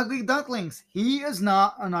seen ugly ducklings. He is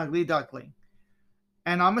not an ugly duckling.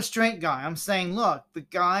 And I'm a straight guy. I'm saying, look, the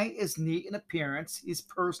guy is neat in appearance. He's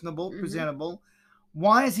personable, presentable.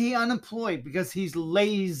 Why is he unemployed? Because he's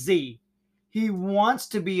lazy. He wants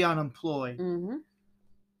to be unemployed.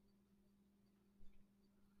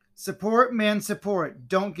 Support men, support.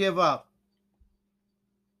 Don't give up.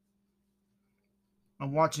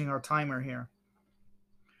 I'm watching our timer here.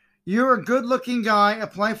 You're a good-looking guy.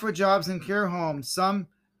 Apply for jobs in care homes. Some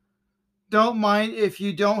don't mind if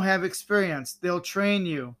you don't have experience. They'll train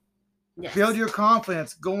you. Yes. Build your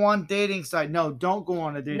confidence. Go on dating site. No, don't go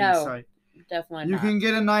on a dating site. Definitely you not. Can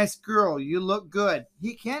get a nice girl. You look good.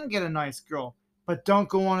 He can get a nice girl, but don't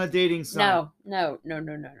go on a dating site. No.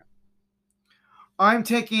 I'm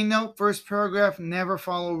taking note. First paragraph, never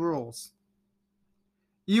follow rules.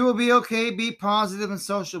 You will be okay. Be positive and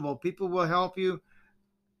sociable. People will help you,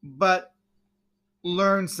 but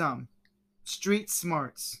learn some. Street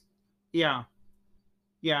smarts. Yeah.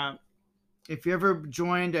 If you ever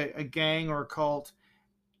joined a gang or a cult,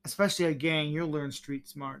 especially a gang, you'll learn street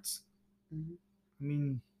smarts. I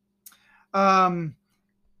mean,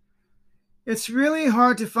 it's really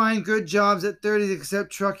hard to find good jobs at 30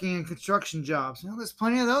 except trucking and construction jobs. There's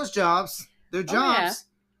plenty of those jobs. They're jobs. Yeah.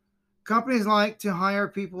 Companies like to hire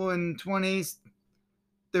people in 20s.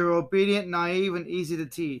 They're obedient, naive, and easy to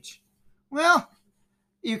teach. Well,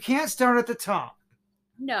 you can't start at the top.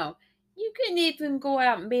 No. You can even go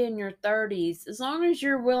out and be in your 30s. As long as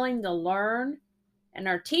you're willing to learn and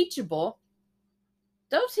are teachable,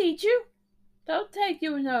 they'll teach you. They'll take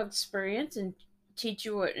you with no experience and teach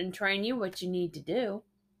you and train you what you need to do.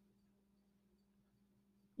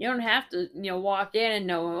 You don't have to, walk in and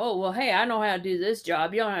know, oh, well, hey, I know how to do this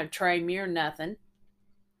job. You don't have to train me or nothing.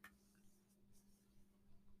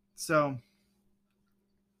 So,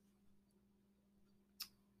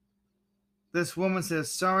 this woman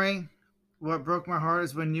says, sorry, what broke my heart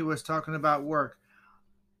is when you was talking about work.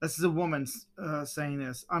 This is a woman saying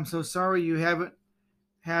this. I'm so sorry you haven't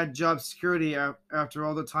had job security after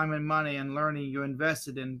all the time and money and learning you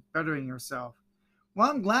invested in bettering yourself. Well,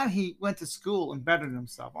 I'm glad he went to school and bettered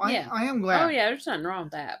himself. I am glad. Oh, yeah, there's nothing wrong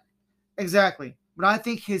with that. Exactly. But I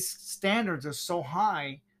think his standards are so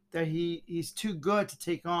high that he's too good to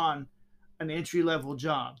take on an entry-level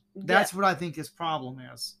job. That's what I think his problem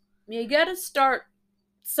is. You got to start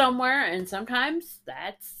somewhere, and sometimes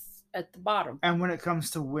that's at the bottom. And when it comes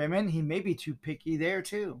to women, he may be too picky there,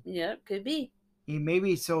 too. Yeah, could be. He may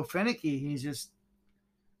be so finicky, he's just...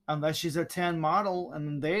 Unless she's a 10 model,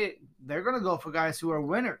 and they're going to go for guys who are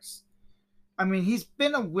winners. I mean, he's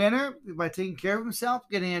been a winner by taking care of himself,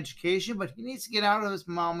 getting an education, but he needs to get out of his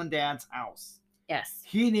mom and dad's house. Yes.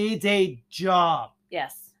 He needs a job.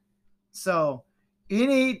 Yes. So,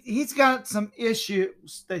 he's got some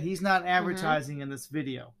issues that he's not advertising in this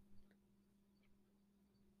video.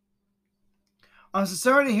 I'm so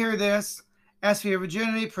sorry to hear this. Ask for your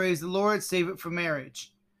virginity, praise the Lord, save it for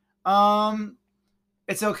marriage.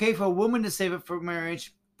 It's okay for a woman to save it for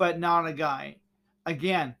marriage, but not a guy.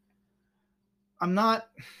 Again, I'm not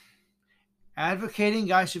advocating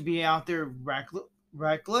guys should be out there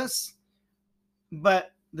reckless,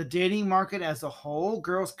 but the dating market as a whole,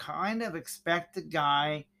 girls kind of expect the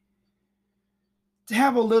guy to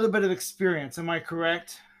have a little bit of experience. Am I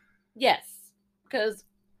correct? Yes, because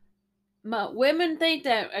women think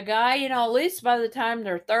that a guy, at least by the time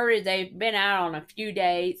they're 30, they've been out on a few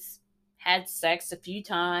dates, had sex a few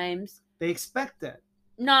times. They expect that.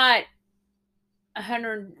 Not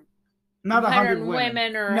 100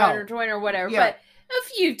 women or 120 or whatever, but a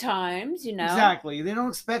few times, Exactly. They don't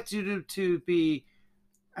expect you to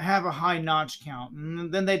have a high notch count,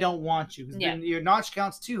 and then they don't want you. Yeah. Then your notch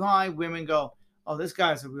count's too high. Women go, "Oh, this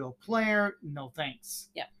guy's a real player. No thanks."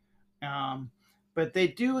 Yeah. But they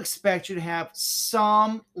do expect you to have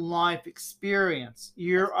some life experience.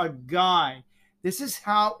 You're a guy. This is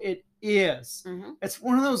how it is. It's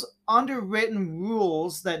one of those underwritten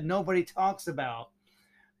rules that nobody talks about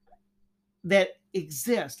that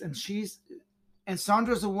exist. And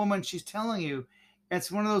Sandra's a woman. She's telling you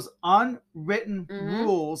it's one of those unwritten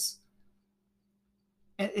rules.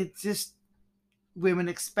 And it's just women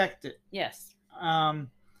expect it. Yes.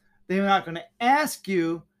 They're not going to ask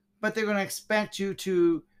you, but they're going to expect you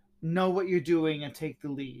to know what you're doing and take the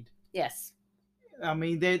lead. Yes. I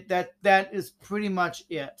mean, that is pretty much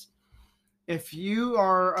it. If you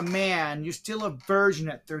are a man, you're still a virgin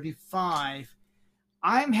at 35,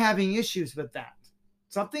 I'm having issues with that.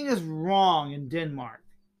 Something is wrong in Denmark.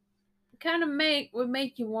 Kind of would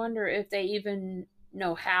make you wonder if they even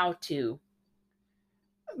know how to.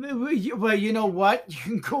 Well, you know what? You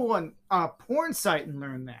can go on a porn site and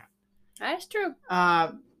learn that. That's true.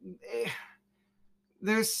 Eh,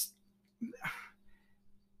 there's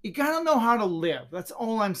you gotta know how to live. That's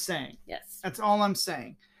all I'm saying. Yes. That's all I'm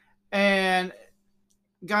saying. And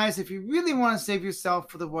guys, if you really want to save yourself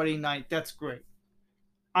for the wedding night, that's great.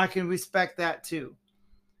 I can respect that too.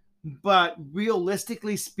 But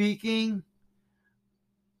realistically speaking,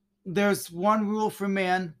 there's one rule for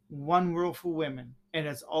men, one rule for women, and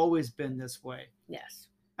it's always been this way. Yes.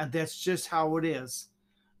 And that's just how it is.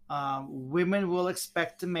 Women will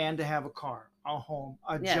expect a man to have a car, a home,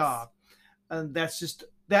 a job, and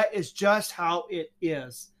that is just how it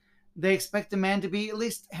is. They expect a man to be at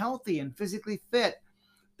least healthy and physically fit.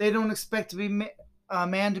 They don't expect a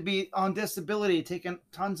man to be on disability, taking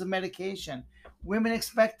tons of medication. Women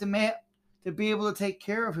expect a man to be able to take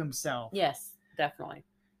care of himself. Yes, definitely.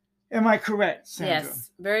 Am I correct, Sandra?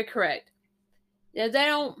 Yes, very correct.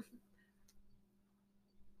 Yeah,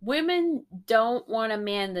 women don't want a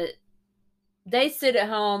man that they sit at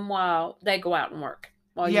home while they go out and work.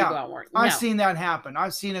 While you go out and work. No. I've seen that happen.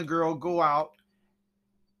 I've seen a girl go out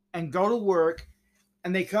and go to work,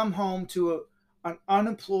 and they come home to an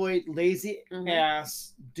unemployed, lazy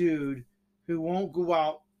ass dude who won't go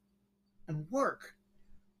out and work.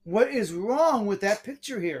 What is wrong with that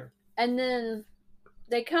picture here? And then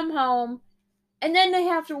they come home, and then they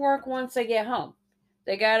have to work once they get home.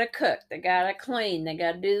 They gotta cook, they gotta clean, they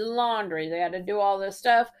gotta do the laundry, they gotta do all this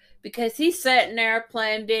stuff because he's sitting there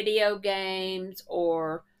playing video games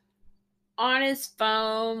or on his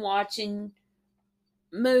phone watching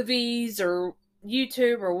movies or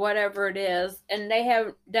YouTube or whatever it is, and they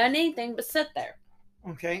haven't done anything but sit there.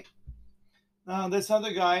 Okay. This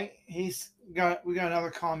other guy, we got another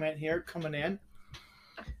comment here coming in.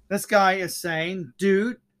 This guy is saying,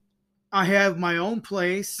 dude, I have my own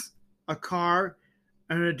place, a car,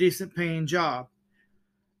 and a decent paying job.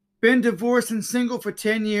 Been divorced and single for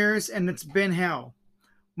 10 years, and it's been hell.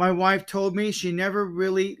 My wife told me she never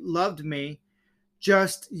really loved me,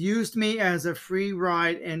 just used me as a free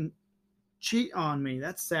ride and cheat on me.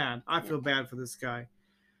 That's sad. I feel bad for this guy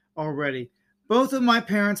already. Both of my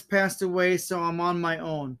parents passed away, so I'm on my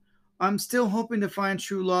own. I'm still hoping to find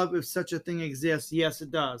true love if such a thing exists. Yes,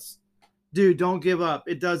 it does. Dude, don't give up.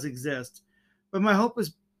 It does exist. But my hope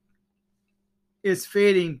is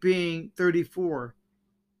fading being 34.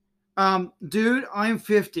 Dude, I'm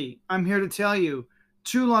 50. I'm here to tell you,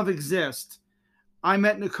 true love exists. I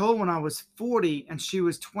met Nicole when I was 40 and she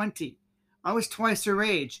was 20. I was twice her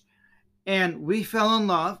age. And we fell in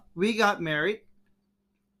love. We got married.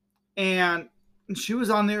 And she was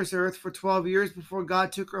on this earth for 12 years before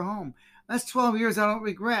God took her home. That's 12 years I don't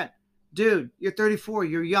regret. Dude, you're 34.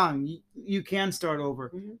 You're young. You can start over.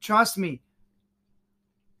 Mm-hmm. Trust me.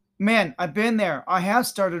 Man, I've been there. I have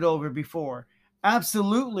started over before.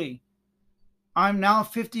 Absolutely. I'm now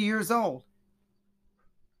 50 years old.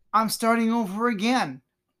 I'm starting over again.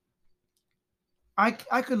 I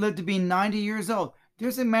could live to be 90 years old.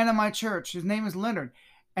 There's a man in my church. His name is Leonard,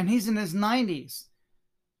 and he's in his 90s.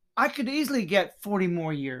 I could easily get 40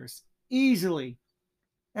 more years. Easily.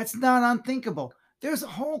 That's not unthinkable. There's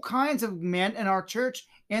whole kinds of men in our church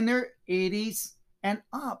in their 80s and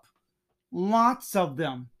up. Lots of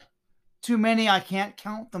them. Too many, I can't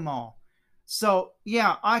count them all. So,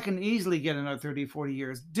 yeah, I can easily get another 30, 40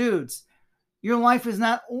 years. Dudes, your life is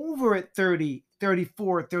not over at 30,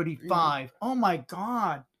 34, 35. Oh, my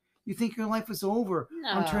God. You think your life is over?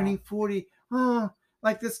 No. I'm turning 40. Oh,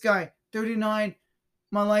 like this guy, 39.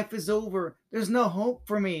 My life is over. There's no hope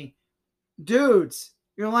for me. Dudes,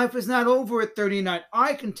 your life is not over at 39.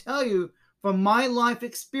 I can tell you from my life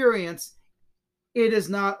experience, it is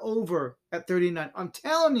not over at 39. I'm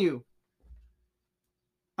telling you.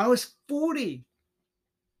 I was 40.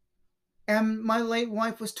 And my late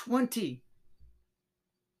wife was 20.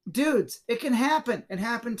 Dudes, it can happen. It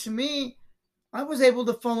happened to me. I was able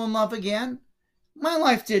to fall in love again. My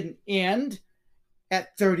life didn't end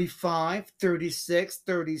at 35, 36,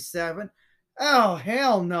 37. Oh,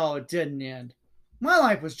 hell no, it didn't end. My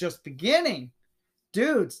life was just beginning.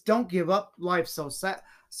 Dudes, don't give up life so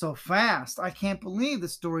fast. I can't believe the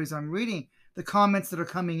stories I'm reading, the comments that are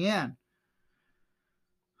coming in.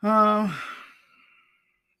 Oh,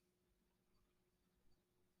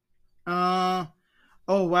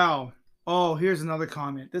 wow. Oh, here's another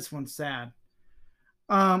comment. This one's sad.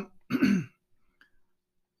 I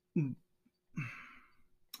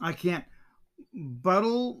can't.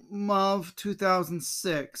 Buttle Love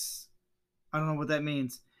 2006. I don't know what that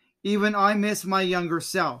means. Even I miss my younger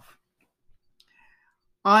self.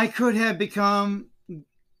 I could have become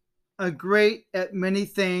a great at many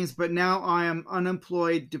things, but now I am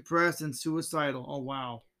unemployed, depressed, and suicidal. Oh,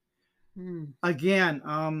 wow. Again,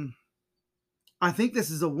 I think this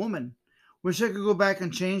is a woman. Wish I could go back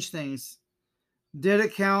and change things. Did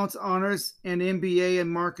accounts, honors, and MBA in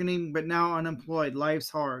marketing, but now unemployed. Life's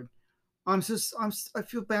hard. I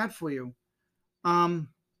feel bad for you. Um,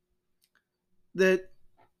 that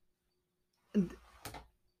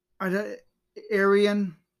I,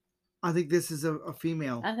 Arian, I think this is a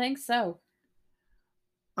female. I think so.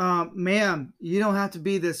 Ma'am, you don't have to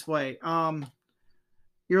be this way.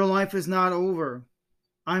 Your life is not over.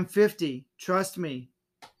 I'm 50. Trust me.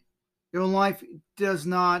 Your life does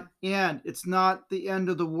not end. It's not the end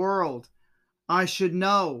of the world. I should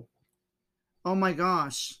know. Oh my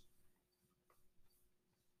gosh.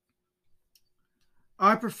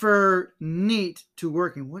 I prefer neat to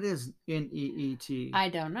working. What is NEET? I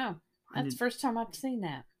don't know. That's the first time I've seen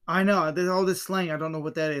that. I know. There's all this slang. I don't know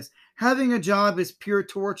what that is. Having a job is pure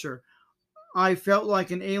torture. I felt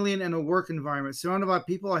like an alien in a work environment, surrounded by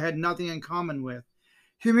people I had nothing in common with.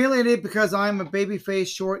 Humiliated because I'm a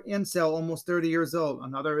baby-faced, short incel, almost 30 years old.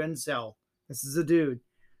 Another incel. This is a dude.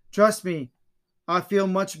 Trust me, I feel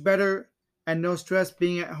much better and no stress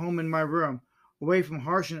being at home in my room, away from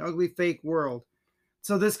harsh and ugly fake world.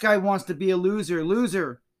 So this guy wants to be a loser.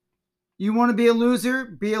 Loser. You want to be a loser?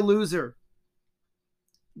 Be a loser.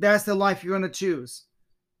 That's the life you're going to choose.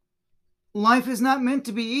 Life is not meant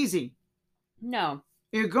to be easy. No.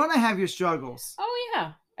 You're going to have your struggles. Oh,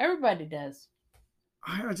 yeah. Everybody does.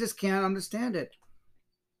 I just can't understand it.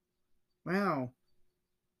 Wow.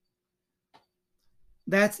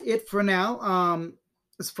 That's it for now.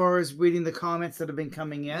 As far as reading the comments that have been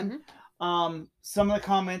coming in. Mm-hmm. Some of the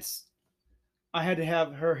comments, I had to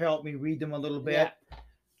have her help me read them a little bit.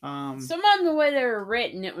 Yeah. Some of the way they were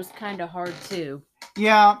written, it was kind of hard too.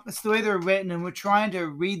 Yeah, it's the way they're written, and we're trying to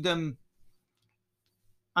read them.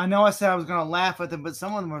 I know I said I was going to laugh at them, but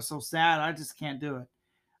some of them are so sad, I just can't do it.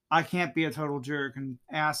 I can't be a total jerk and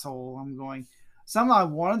asshole. I'm going. Some I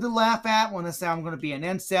wanted to laugh at when they say I'm going to be an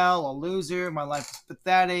incel, a loser, my life is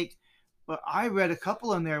pathetic. But I read a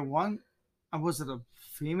couple in there. One, was it a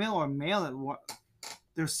female or male?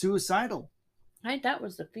 They're suicidal. I think that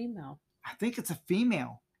was a female. I think it's a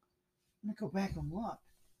female. Let me go back and look.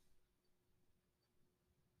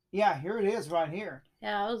 Yeah, here it is right here.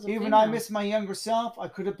 Yeah, it was a Even female. I miss my younger self. I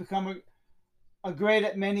could have become a great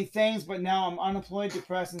at many things, but now I'm unemployed,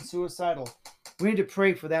 depressed, and suicidal. We need to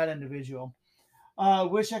pray for that individual.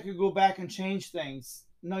 Wish I could go back and change things.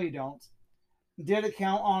 No, you don't. Did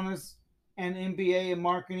account honors and MBA in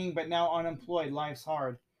marketing, but now unemployed. Life's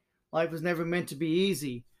hard. Life was never meant to be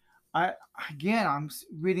easy. I'm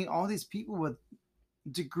reading all these people with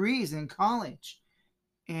degrees in college,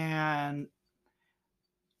 and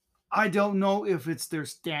I don't know if it's their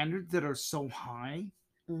standards that are so high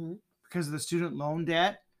because of the student loan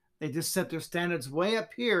debt. They just set their standards way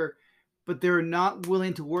up here, but they're not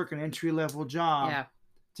willing to work an entry-level job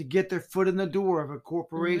to get their foot in the door of a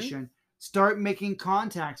corporation, start making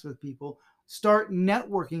contacts with people, start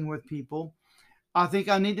networking with people. I think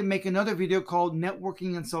I need to make another video called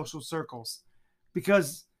Networking in Social Circles,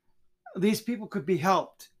 because these people could be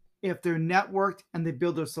helped if they're networked and they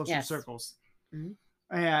build their social circles.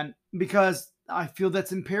 And because I feel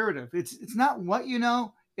that's imperative. It's not what you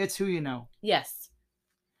know, it's who you know. Yes.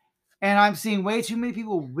 And I'm seeing way too many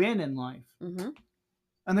people win in life.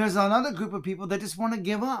 And there's another group of people that just want to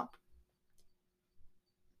give up.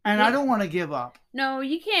 And I don't want to give up. No,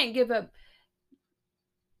 you can't give up.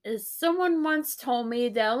 As someone once told me,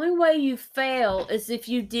 the only way you fail is if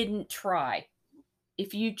you didn't try.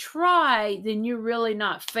 If you try, then you're really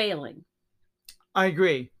not failing. I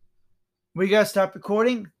agree. We got to stop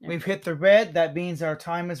recording. We've hit the red. That means our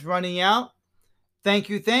time is running out. Thank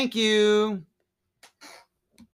you. Thank you.